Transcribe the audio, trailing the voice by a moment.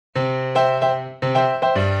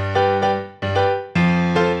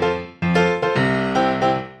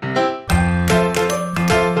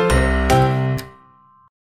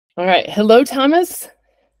right. Hello, Thomas.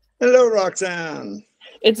 Hello, Roxanne.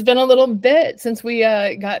 It's been a little bit since we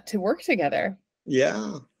got to work together.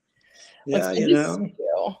 Yeah, Well, it's yeah, good you to see know.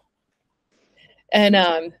 you.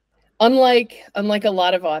 And unlike a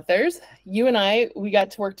lot of authors, you and we got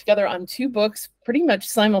to work together on two books pretty much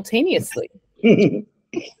simultaneously.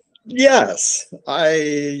 Yes,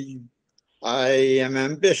 I am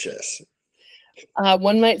ambitious,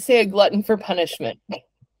 One might say a glutton for punishment.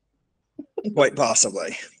 quite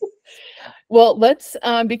possibly. Well, let's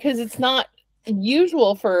because it's not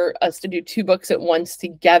usual for us to do two books at once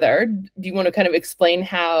together. Do you want to kind of explain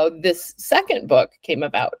how this second book came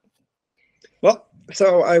about? Well,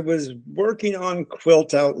 so I was working on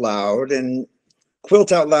Quilt Out Loud, and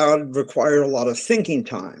Quilt Out Loud required a lot of thinking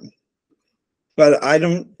time. But I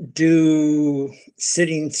don't do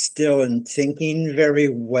sitting still and thinking very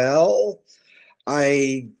well.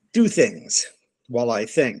 I do things while I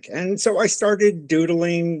think. And so I started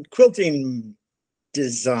doodling quilting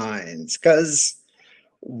designs because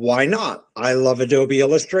why not? I love Adobe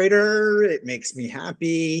Illustrator. It makes me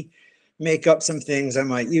happy. Make up some things I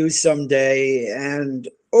might use someday. And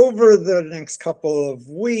over the next couple of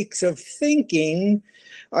weeks of thinking,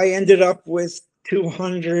 I ended up with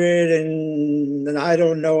 200 and I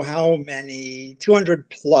don't know how many, 200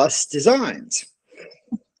 plus designs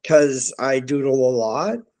because I doodle a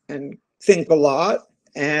lot and think a lot.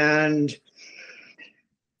 And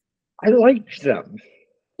I liked them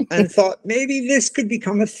and thought maybe this could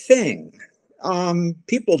become a thing.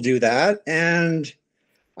 People do that, and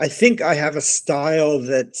I think I have a style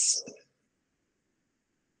that's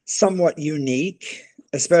somewhat unique,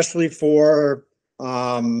 especially for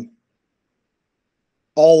all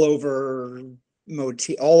over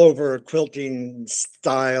all over quilting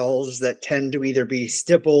styles that tend to either be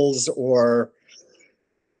stipples or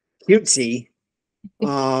cutesy.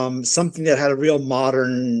 Something that had a real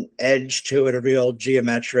modern edge to it, a real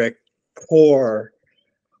geometric core,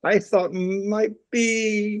 I thought might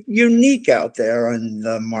be unique out there on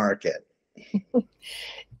the market.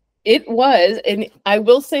 It was, and I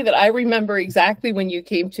will say that I remember exactly when you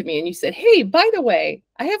came to me and you said, "Hey, by the way,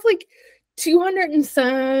 I have like 200 and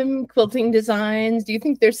some quilting designs. Do you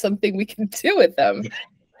think there's something we can do with them?"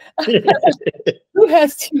 Who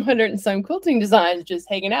has 200 and some quilting designs just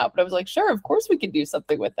hanging out? But I was like, sure, of course we could do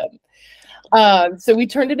something with them. So we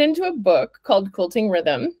turned it into a book called Quilting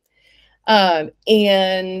Rhythm.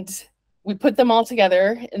 And we put them all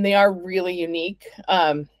together, and they are really unique.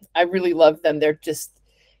 I really love them.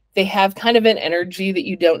 They have kind of an energy that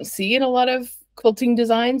you don't see in a lot of quilting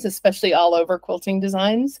designs, especially all over quilting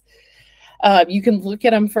designs. You can look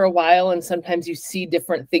at them for a while, and sometimes you see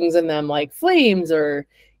different things in them, like flames or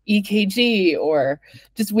EKG, or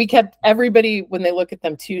just everybody, when they look at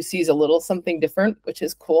them too, sees a little something different, which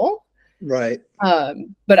is cool. Right.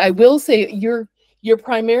 But I will say you're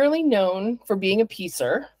primarily known for being a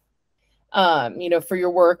piecer, for your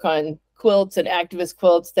work on quilts and activist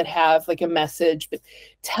quilts that have like a message. But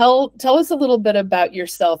tell us a little bit about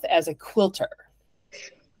yourself as a quilter.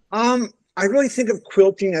 I really think of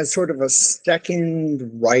quilting as sort of a second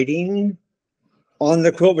writing on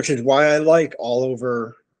the quilt, which is why I like all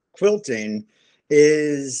over quilting,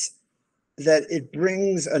 is that it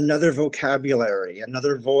brings another vocabulary,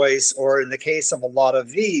 another voice, or in the case of a lot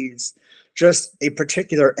of these, just a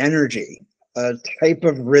particular energy, a type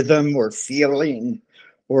of rhythm or feeling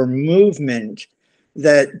or movement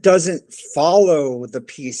that doesn't follow the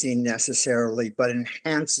piecing necessarily, but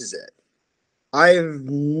enhances it. I've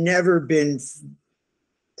never been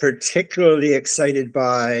particularly excited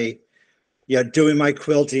by doing my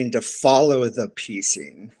quilting to follow the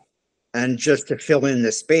piecing and just to fill in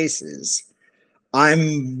the spaces.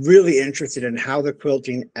 I'm really interested in how the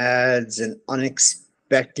quilting adds an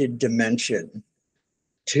unexpected dimension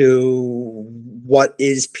to what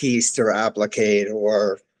is pieced or appliqued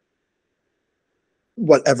or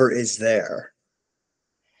whatever is there.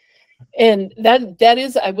 And that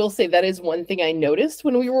is, I will say, that is one thing I noticed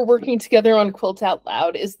when we were working together on Quilt Out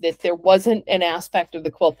Loud, is that there wasn't an aspect of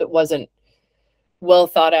the quilt that wasn't well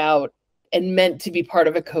thought out and meant to be part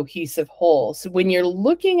of a cohesive whole. So when you're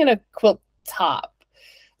looking at a quilt top,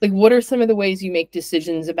 like, what are some of the ways you make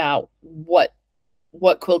decisions about what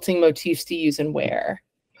quilting motifs to use and where?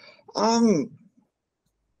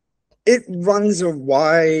 It runs a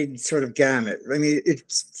wide sort of gamut. I mean,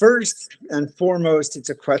 it's first and foremost, it's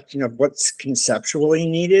a question of what's conceptually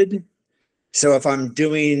needed. So if I'm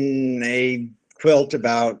doing a quilt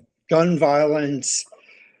about gun violence,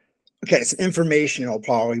 okay, so information will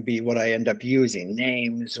probably be what I end up using,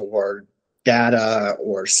 names or data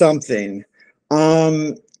or something.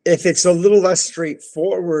 If it's a little less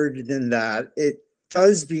straightforward than that, it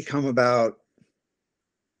does become about,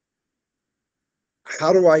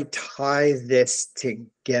 how do I tie this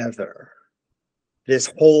together?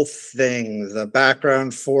 This whole thing, the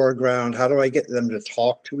background, foreground, how do I get them to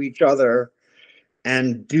talk to each other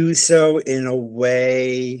and do so in a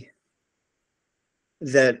way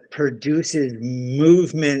that produces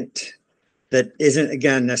movement that isn't,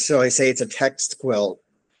 again, necessarily say it's a text quilt.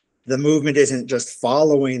 The movement isn't just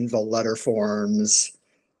following the letter forms.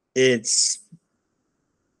 It's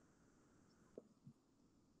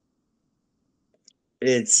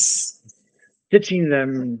stitching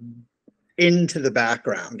them into the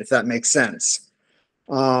background, if that makes sense.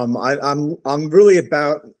 I'm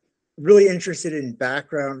really interested in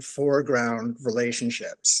background foreground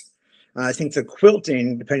relationships. And I think the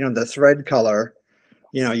quilting, depending on the thread color,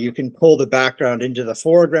 you know, you can pull the background into the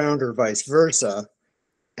foreground or vice versa,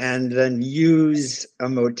 and then use a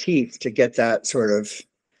motif to get that sort of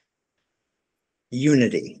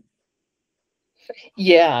unity.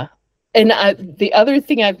 Yeah. And the other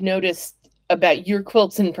thing I've noticed about your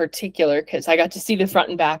quilts in particular, because I got to see the front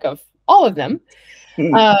and back of all of them,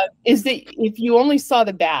 is that if you only saw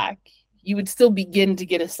the back, you would still begin to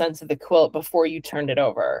get a sense of the quilt before you turned it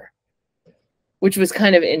over, which was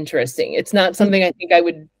kind of interesting. It's not something I think I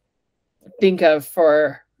would think of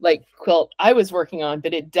for like quilt I was working on,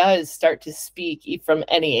 but it does start to speak from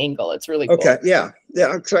any angle. It's really cool. Okay, yeah.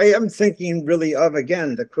 So I am thinking really of,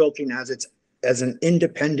 again, the quilting as an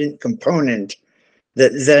independent component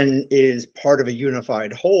that then is part of a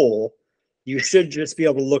unified whole. You should just be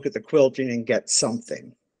able to look at the quilting and get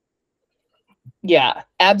something. Yeah,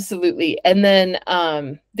 absolutely. And then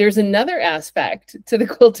there's another aspect to the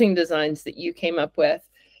quilting designs that you came up with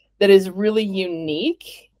that is really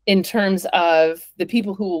unique in terms of the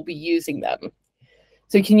people who will be using them.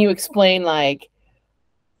 So can you explain like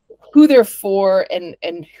who they're for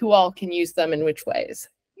and who all can use them in which ways?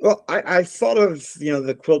 Well, I thought of, you know,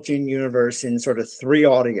 the quilting universe in sort of three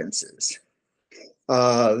audiences.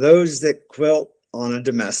 Those that quilt on a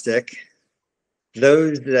domestic,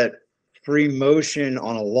 those that free motion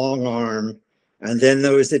on a long arm, and then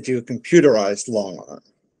those that do computerized long arm.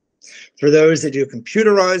 For those that do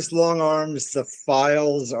computerized long arms, the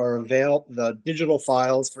files are available, the digital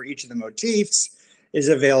files for each of the motifs is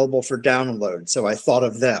available for download. So I thought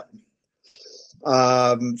of them.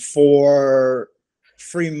 For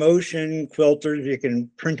free motion quilters, you can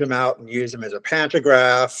print them out and use them as a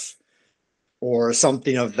pantograph or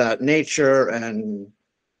something of that nature. And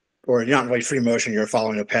or not really free motion, you're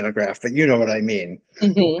following a pantograph, but you know what I mean.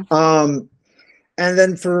 Mm-hmm. And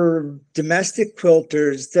then for domestic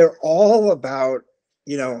quilters, they're all about,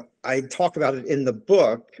 you know, I talk about it in the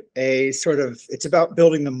book, it's about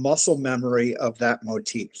building the muscle memory of that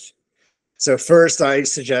motif. So first I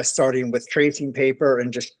suggest starting with tracing paper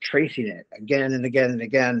and just tracing it again and again and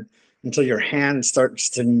again until your hand starts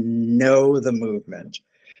to know the movement.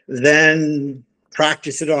 Then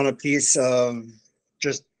practice it on a piece of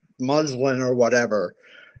just muslin or whatever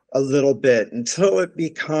a little bit until it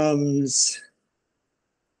becomes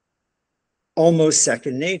almost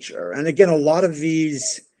second nature. And again, a lot of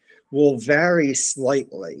these will vary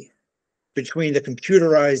slightly between the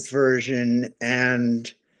computerized version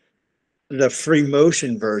and the free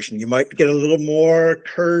motion version. You might get a little more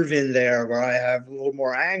curve in there where I have a little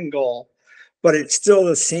more angle, but it's still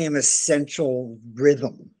the same essential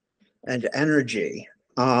rhythm and energy.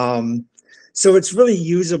 So it's really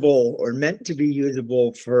usable or meant to be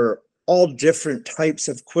usable for all different types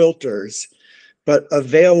of quilters, but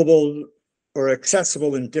available or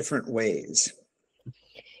accessible in different ways.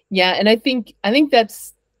 Yeah, and I think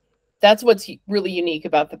that's what's really unique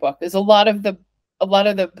about the book. Is a lot of the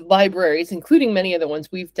libraries, including many of the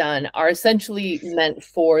ones we've done, are essentially meant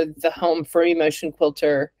for the home free motion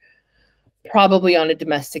quilter, probably on a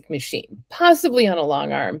domestic machine, possibly on a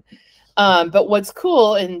long arm. But what's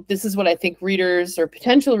cool, and this is what I think readers or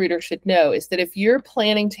potential readers should know, is that if you're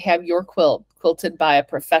planning to have your quilt quilted by a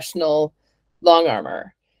professional long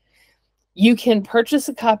armer, you can purchase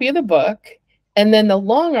a copy of the book, and then the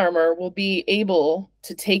long armer will be able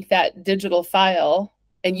to take that digital file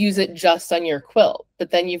and use it just on your quilt. But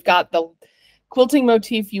then you've got the quilting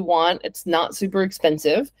motif you want. It's not super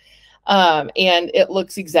expensive. And it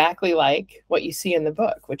looks exactly like what you see in the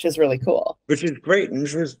book, which is really cool. Which is great. And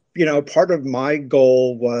which was, you know, part of my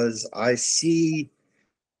goal was I see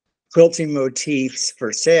quilting motifs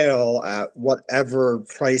for sale at whatever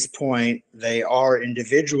price point they are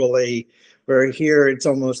individually, where here it's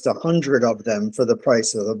almost 100 of them for the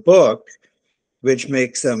price of the book, which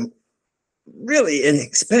makes them really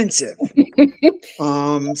inexpensive.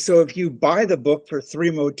 So if you buy the book for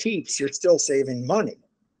 3 motifs, you're still saving money.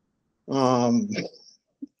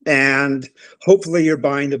 And hopefully you're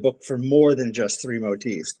buying the book for more than just 3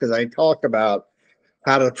 motifs, because I talk about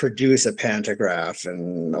how to produce a pantograph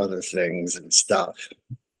and other things and stuff.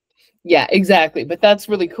 Yeah, exactly. But that's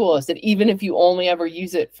really cool, is that even if you only ever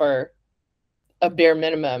use it for a bare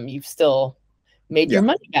minimum, you've still made your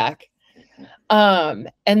money back. And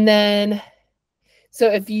then, so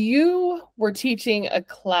if you were teaching a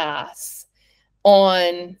class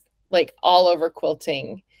on like all over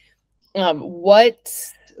quilting, what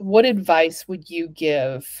advice would you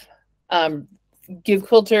give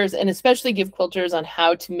quilters, and especially give quilters, on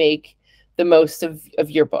how to make the most of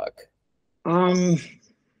your book?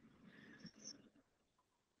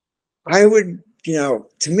 I would,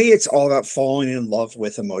 to me, it's all about falling in love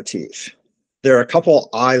with a motif. There are a couple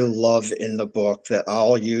I love in the book that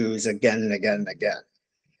I'll use again and again and again.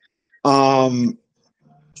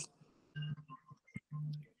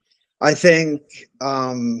 I think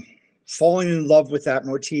falling in love with that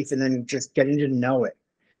motif and then just getting to know it,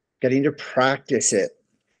 getting to practice it,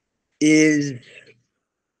 is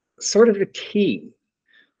sort of the key.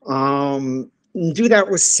 Do that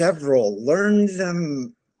with several, learn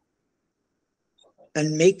them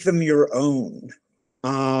and make them your own.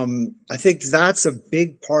 I think that's a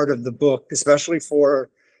big part of the book, especially for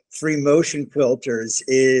free motion quilters,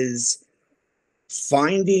 is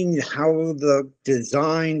finding how the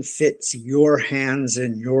design fits your hands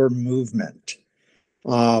and your movement.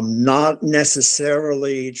 Not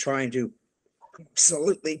necessarily trying to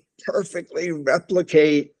absolutely perfectly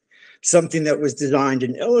replicate something that was designed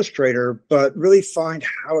in Illustrator, but really find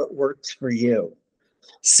how it works for you.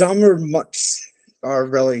 Some are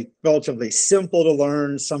really relatively simple to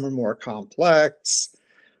learn, some are more complex,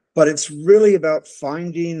 but it's really about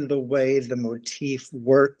finding the way the motif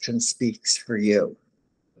works and speaks for you.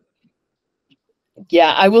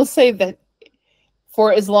 Yeah, I will say that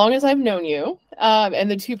for as long as I've known you,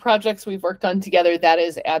 and the 2 projects we've worked on together, that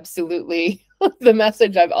is absolutely the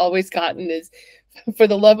message I've always gotten, is, for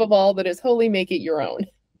the love of all that is holy, make it your own.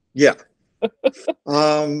 Yeah.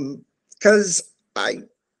 Because I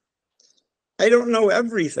don't know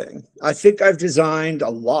everything. I think I've designed a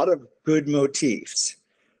lot of good motifs,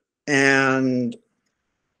 and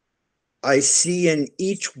I see in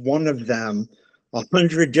each one of them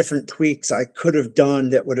 100 different tweaks I could have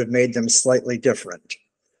done that would have made them slightly different.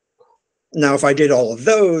 Now, if I did all of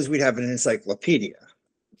those, we'd have an encyclopedia.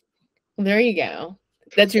 There you go.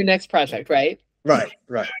 That's your next project, right? Right,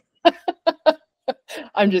 right.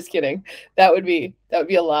 I'm just kidding. That would be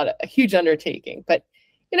a huge undertaking. But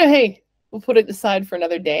hey, we'll put it aside for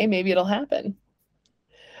another day. Maybe it'll happen.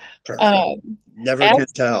 Never can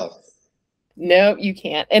tell. No, you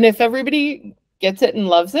can't. And if everybody gets it and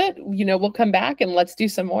loves it, we'll come back and let's do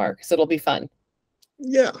some more, because it'll be fun.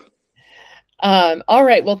 Yeah. All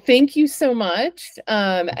right. Well, thank you so much.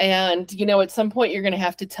 And at some point you're going to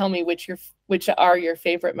have to tell me which are your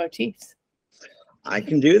favorite motifs. I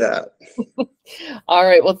can do that. All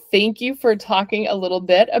right. Well, thank you for talking a little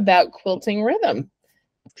bit about Quilting Rhythm.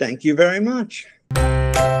 Thank you very much.